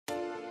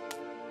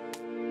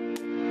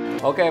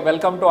Okay,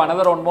 welcome to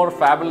another one more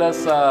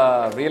fabulous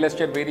real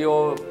estate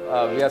video.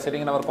 We are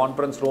sitting in our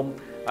conference room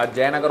at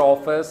Jayanagar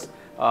office.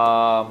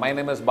 My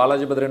name is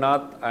Balaji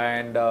Badrinath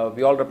and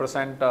we all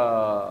represent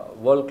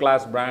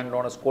world-class brand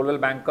known as Coldwell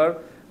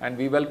Banker, and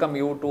we welcome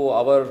you to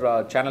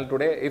our channel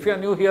today. If you are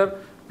new here,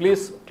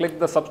 please click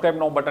the subscribe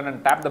now button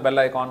and tap the bell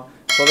icon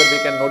so that we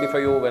can notify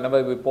you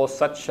whenever we post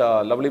such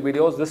lovely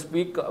videos. This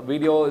week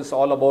video is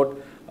all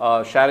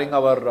about sharing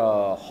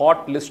our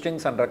hot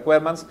listings and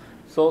requirements.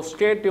 So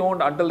stay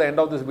tuned until the end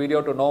of this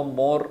video to know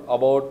more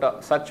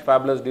about such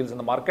fabulous deals in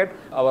the market.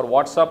 Our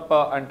WhatsApp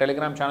and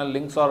Telegram channel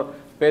links are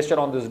pasted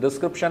on this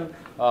description.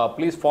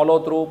 Please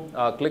follow through,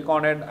 click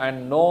on it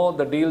and know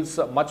the deals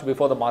much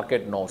before the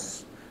market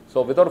knows.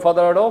 So without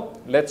further ado,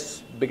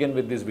 let's begin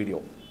with this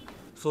video.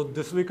 So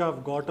this week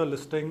I've got a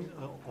listing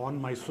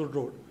on Mysore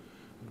Road.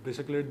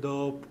 Basically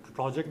the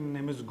project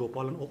name is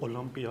Gopal and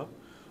Olympia.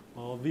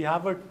 We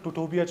have a 2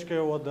 BHK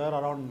over there,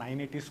 around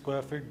 980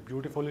 square feet,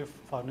 beautifully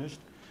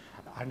furnished.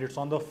 And it's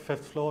on the 5th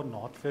floor,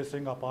 north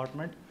facing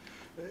apartment.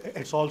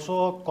 It's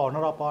also a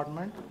corner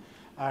apartment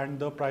and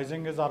the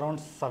pricing is around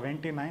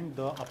 79.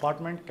 The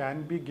apartment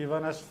can be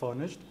given as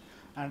furnished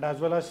and as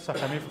well as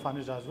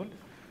semi-furnished as well,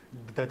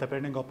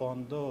 depending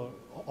upon the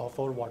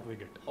offer what we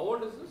get. How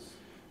old is this?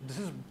 This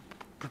is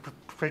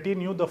pretty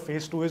new. The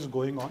phase 2 is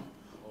going on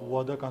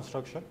over the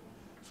construction.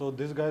 So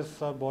these guys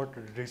bought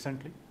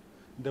recently.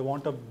 They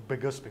want a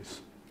bigger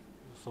space.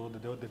 So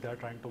they're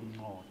trying to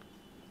know.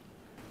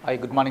 Hi,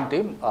 good morning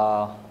team.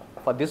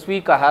 For this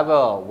week I have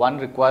one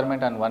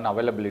requirement and one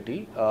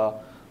availability.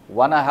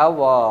 One I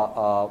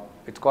have,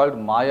 it's called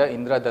Maya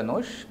Indra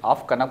Dhanush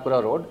off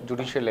Kanakpura Road,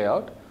 Judicial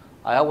Layout.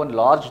 I have one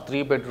large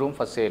 3-bedroom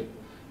for sale.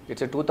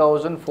 It's a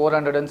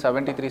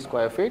 2,473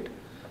 square feet,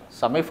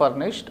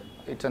 semi-furnished.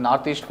 It's a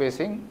northeast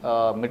facing,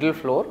 middle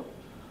floor,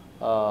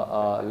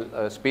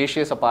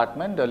 spacious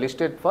apartment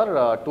listed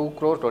for 2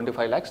 crore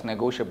 25 lakhs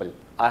negotiable.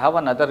 I have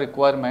another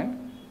requirement.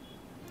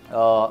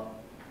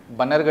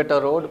 Bannerghatta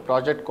Road,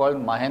 project called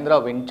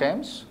Mahendra Wind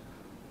Chimes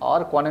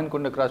or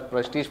Kwanankundu Cross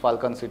Prestige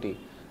Falcon City.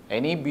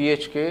 Any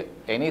BHK,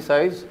 any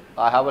size,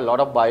 I have a lot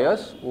of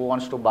buyers who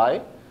wants to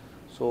buy.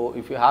 So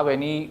if you have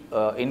any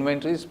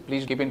inventories,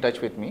 please keep in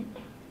touch with me.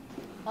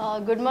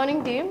 Good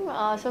morning team.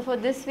 So for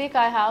this week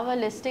I have a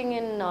listing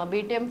in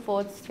BTM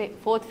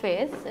 4th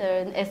phase,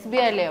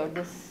 SBI layout.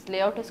 This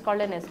layout is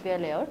called an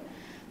SBI layout.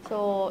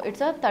 So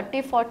it's a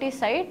 30-40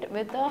 site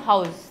with a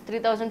house,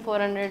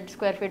 3,400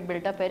 square feet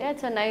built up area.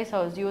 It's a nice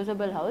house,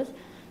 usable house.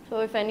 So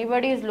if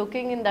anybody is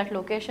looking in that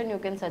location, you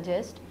can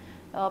suggest.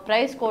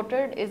 Price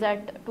quoted is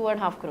at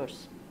 2.5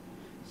 crores.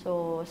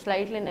 So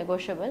slightly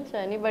negotiable. So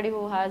anybody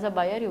who has a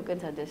buyer, you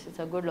can suggest. It's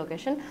a good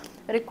location.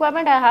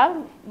 Requirement, I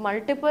have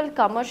multiple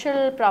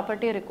commercial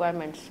property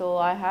requirements. So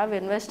I have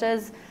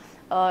investors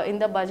in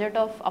the budget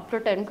of up to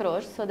 10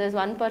 crores. So there's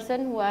one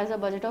person who has a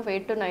budget of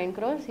 8 to 9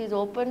 crores. He's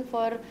open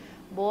for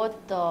both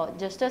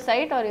just a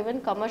site or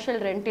even commercial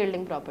rent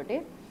yielding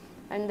property.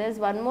 And there's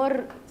one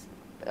more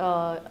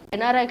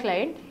NRI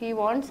client. He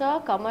wants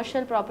a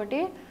commercial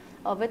property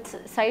with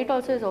site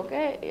also is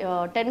okay.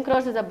 10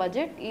 crores is a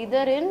budget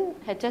either in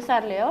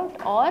HSR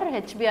layout or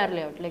HBR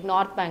layout like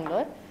North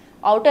Bangalore.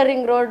 Outer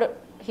ring road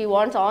he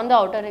wants on the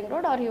outer ring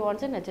road or he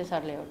wants in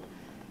HSR layout.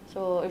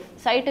 So if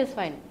site is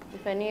fine.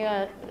 If any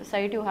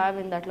site you have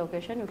in that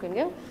location you can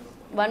give.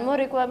 One more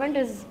requirement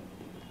is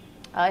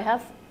I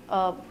have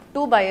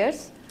 2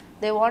 buyers.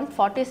 They want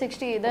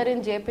 40-60 either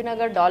in JP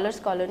Nagar Dollars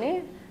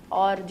Colony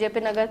or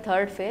JP Nagar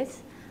 3rd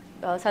phase.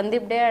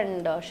 Sandeep Day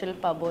and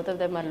Shilpa, both of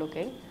them are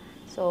looking.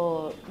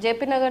 So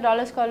JP Nagar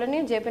Dollars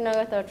Colony, JP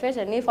Nagar 3rd phase,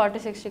 any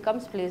 40-60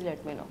 comes, please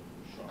let me know.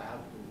 Sure, I have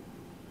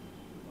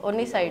to.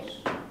 Only site.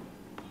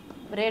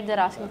 Rate they're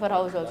asking for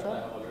house also. I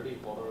have already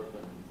forwarded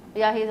them.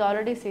 Yeah, he's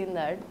already seen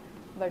that.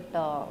 But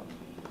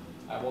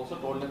I've also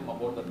told him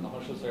about the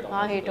commercial side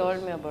of he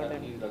told me about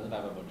it. He doesn't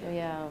have a budget.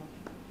 Yeah.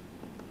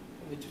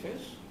 Which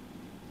phase?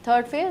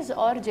 3rd phase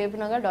or JP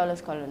Nagar Dollars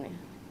Colony.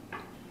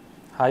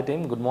 Hi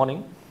team, good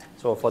morning.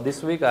 So for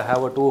this week I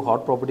have 2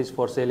 hot properties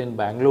for sale in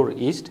Bangalore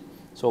East.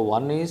 So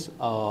one is,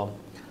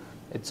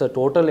 it's a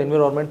total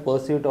environment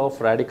pursuit of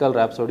Radical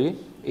Rhapsody.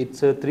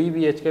 It's a 3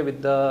 BHK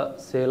with the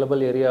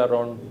saleable area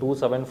around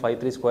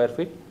 2753 square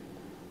feet.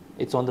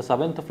 It's on the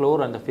 7th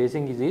floor and the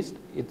facing is east.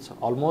 It's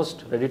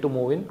almost ready to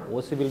move in.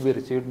 OC will be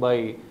received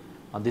by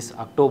this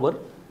October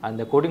and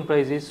the quoting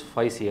price is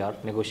 5 CR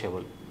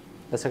negotiable.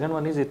 The second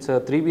one is it's a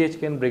 3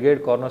 BHK in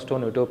Brigade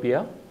Cornerstone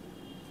Utopia.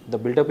 The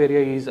built-up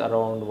area is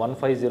around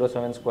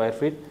 1507 square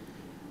feet.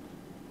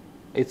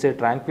 It's a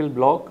tranquil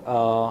block.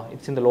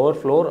 It's in the lower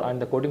floor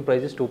and the quoting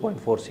price is 2.4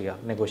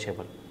 CR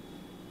negotiable.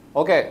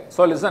 Okay,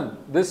 so listen,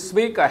 this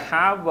week I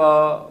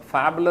have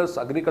fabulous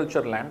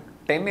agriculture land,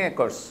 10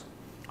 acres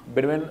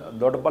between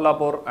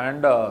Dodapallapur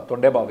and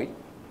Tondebavi.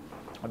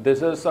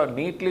 This is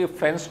neatly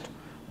fenced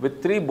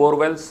with 3 bore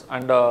wells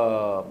and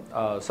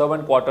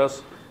servant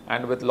quarters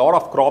and with lot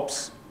of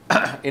crops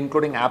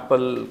including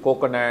apple,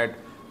 coconut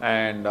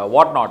and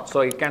whatnot.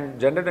 So it can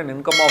generate an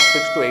income of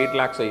 6 to 8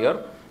 lakhs a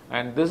year,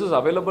 and this is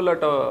available at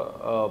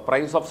a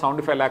price of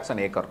 75 lakhs an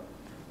acre.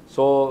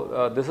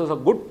 So this is a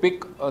good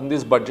pick on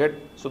this budget.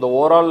 So the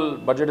overall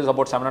budget is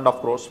about 7.5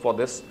 crores for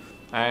this,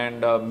 and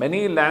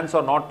many lands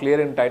are not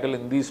clear in title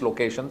in these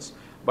locations.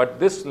 But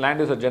this land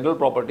is a general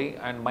property,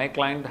 and my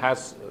client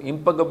has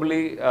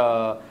impeccably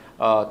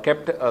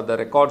kept the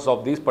records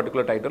of these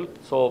particular title.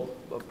 So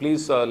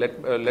please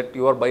let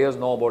your buyers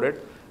know about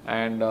it,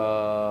 and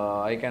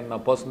I can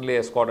personally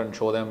escort and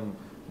show them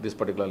this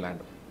particular land.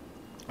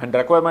 And the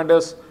requirement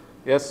is,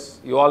 yes,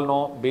 you all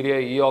know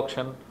BDA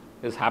e-auction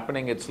is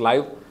happening, it's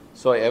live.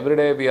 So every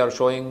day we are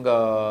showing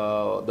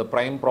the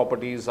prime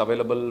properties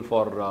available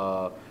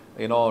for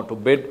to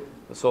bid.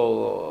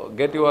 So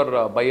get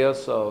your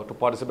buyers to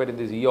participate in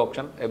this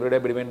e-auction. Every day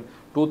between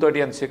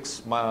 2:30 and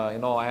 6,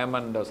 I am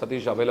and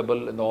Satish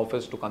available in the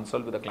office to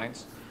consult with the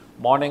clients.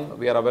 Morning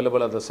we are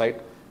available at the site.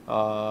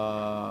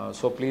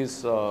 So please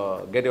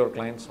get your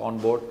clients on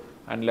board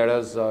and let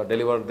us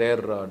deliver their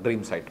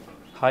dream site.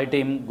 Hi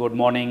team, good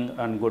morning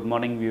and good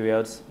morning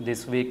viewers.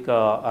 This week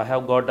I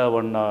have got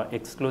one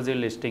exclusive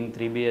listing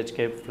 3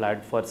 BHK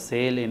flat for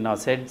sale in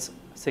Assets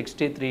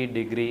 63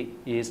 Degree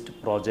East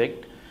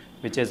project,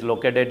 which is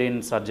located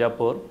in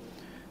Sarjapur.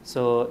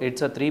 So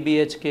it's a 3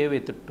 BHK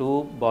with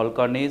 2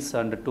 balconies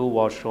and 2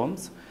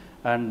 washrooms,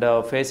 and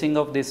facing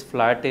of this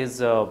flat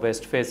is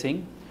west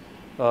facing,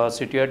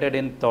 situated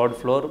in 3rd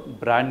floor,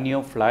 brand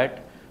new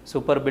flat.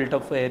 Super built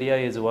up area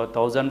is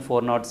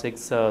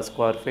 1406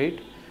 square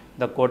feet.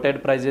 The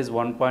quoted price is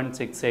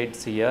 1.68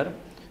 CR,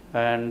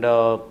 and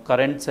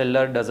current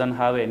seller doesn't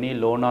have any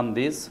loan on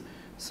this.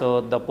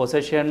 So the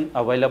possession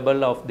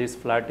available of this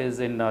flat is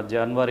in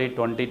January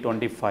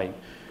 2025.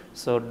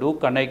 So do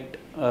connect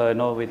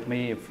with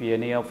me if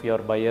any of your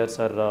buyers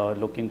are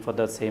looking for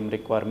the same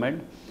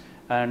requirement.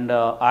 And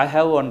I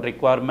have one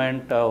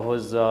requirement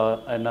who's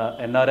an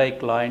NRI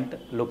client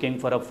looking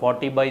for a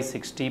 40 by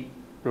 60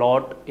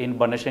 plot in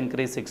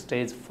Banashankari 6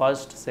 stage,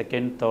 1st,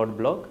 2nd, 3rd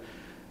block.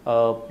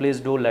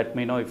 Please do let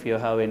me know if you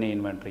have any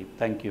inventory.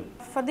 Thank you.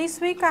 For this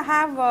week I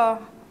have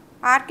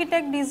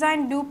architect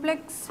designed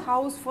duplex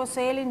house for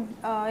sale in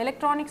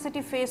Electronic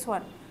City phase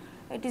 1.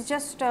 It is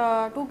just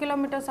 2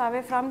 kilometers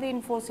away from the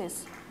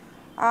Infosys,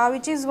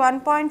 which is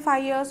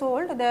 1.5 years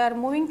old. They are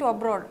moving to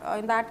abroad.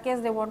 In that case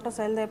they want to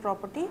sell their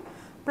property.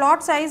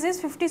 Plot size is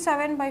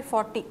 57 by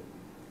 40.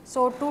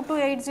 So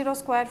 2280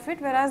 square feet,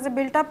 whereas the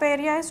built up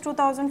area is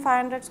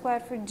 2500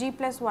 square feet,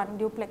 G+1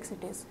 duplex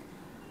it is.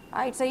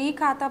 It's a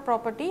e-khata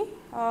property.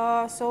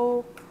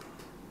 So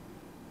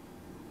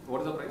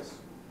What is the price?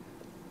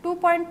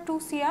 2.2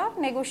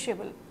 CR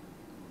negotiable.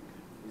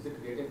 Is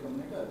it gated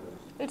community or?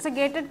 It's a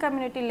gated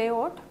community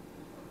layout.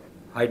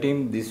 Hi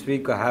team, this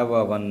week I have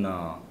one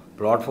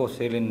plot for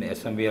sale in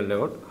SMBL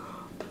layout,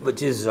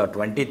 which is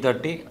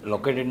 2030,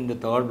 located in the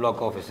 3rd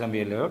block of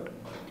SMBL layout.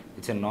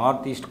 It's a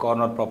northeast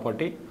corner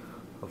property.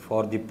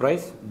 For the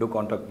price, do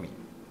contact me.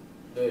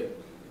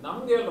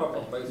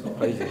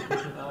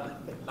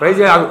 Price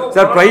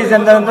sir, price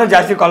and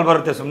ಜಾಸ್ತಿ ಕಾಲ್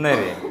ಬರುತ್ತೆ ಸುಮ್ಮನೆ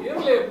ರೀ.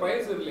 ಇರಲಿ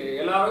price ಇರಲಿ,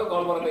 ಎಲ್ಲರಿಗೂ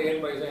ಕಾಲ್ ಬರುತ್ತೆ, ಏನು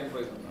price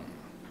ಅಂತ.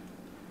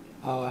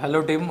 Hello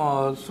team,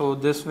 so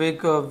this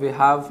week we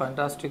have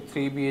fantastic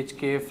 3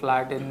 BHK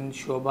flat in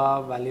Shobha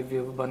Valley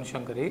View,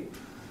 Banashankari.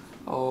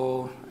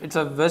 It's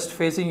a west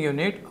facing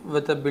unit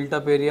with a built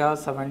up area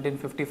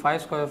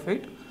 1755 square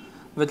feet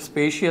with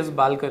spacious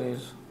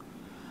balconies,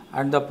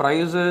 and the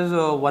price is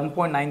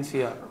 1.9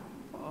 CR.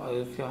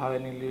 If you have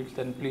any leads,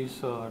 then please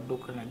do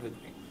connect with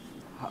me.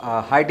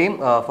 Hi team,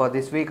 for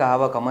this week I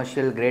have a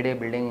commercial grade A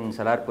building in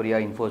Salarpuria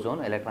Info Zone,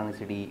 Electronic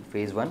City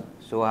phase 1.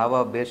 So I have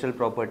a base shell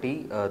property,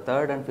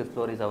 3rd and 5th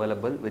floor is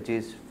available, which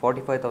is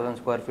 45,000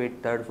 square feet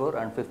 3rd floor,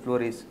 and 5th floor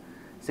is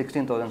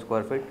 16,000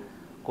 square feet,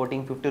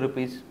 quoting 50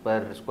 rupees per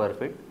square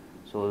feet.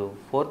 So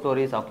 4th floor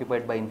is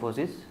occupied by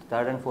Infosys,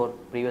 3rd and 4th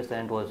previous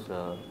tenant was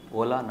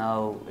Ola, now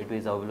it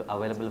is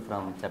available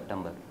from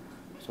September.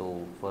 So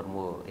for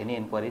any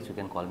inquiries you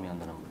can call me on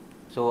the number.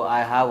 So I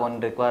have one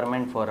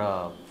requirement for a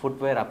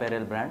footwear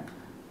apparel brand,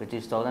 which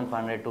is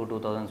 1500 to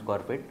 2000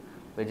 square feet,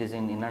 which is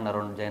in and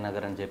around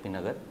Jayanagar and JP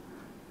Nagar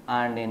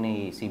and any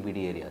CBD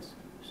areas.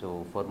 So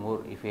for more,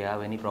 if you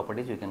have any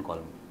properties, you can call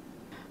me.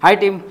 Hi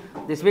team,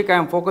 this week I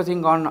am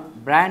focusing on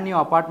brand new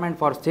apartment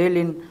for sale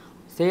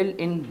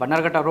in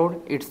Banargata Road.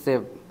 It's a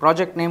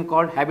project name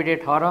called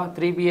Habitat Hora,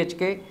 3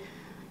 BHK,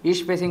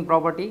 east facing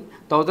property,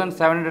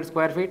 1700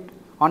 square feet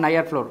on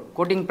higher floor.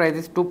 Quoting price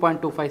is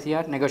 2.25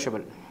 CR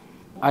negotiable.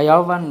 I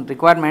have one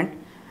requirement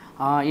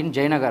in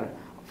Jayanagar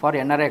for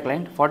NRI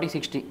client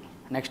 4060.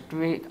 Next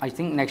week, I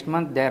think next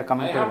month they are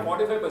coming. I have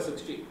 45 by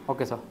 60.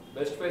 Okay sir.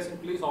 Best facing,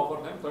 please offer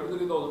them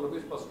 33,000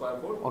 rupees per square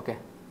foot. Okay.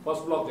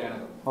 First block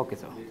Jayanagar. Okay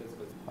sir.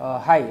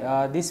 Hi,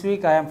 this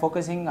week I am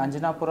focusing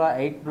Anjanapura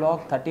 8 block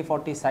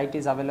 3040 site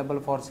is available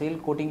for sale.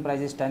 Quoting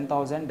price is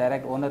 10,000.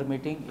 Direct owner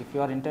meeting. If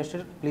you are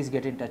interested, please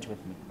get in touch with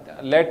me.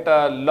 Let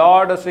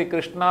Lord Sri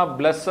Krishna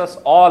bless us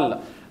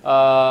all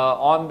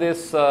on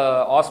this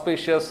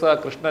auspicious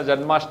Krishna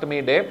Janmashtami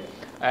day,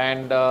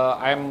 and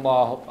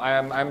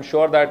I'm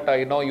sure that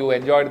you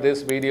enjoyed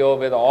this video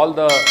with all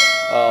the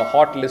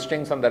hot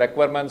listings and the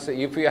requirements.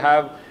 If you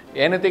have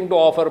Anything to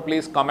offer,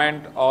 please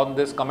comment on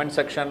this comment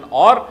section,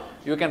 or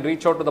you can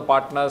reach out to the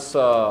partners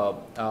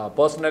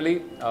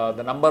personally.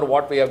 The number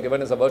what we have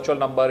given is a virtual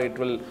number. It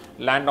will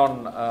land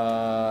on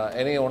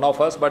any one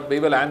of us, but we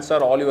will answer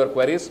all your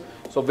queries.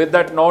 So with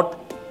that note,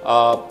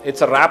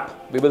 it's a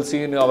wrap. We will see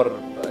you in our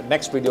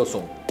next video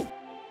soon.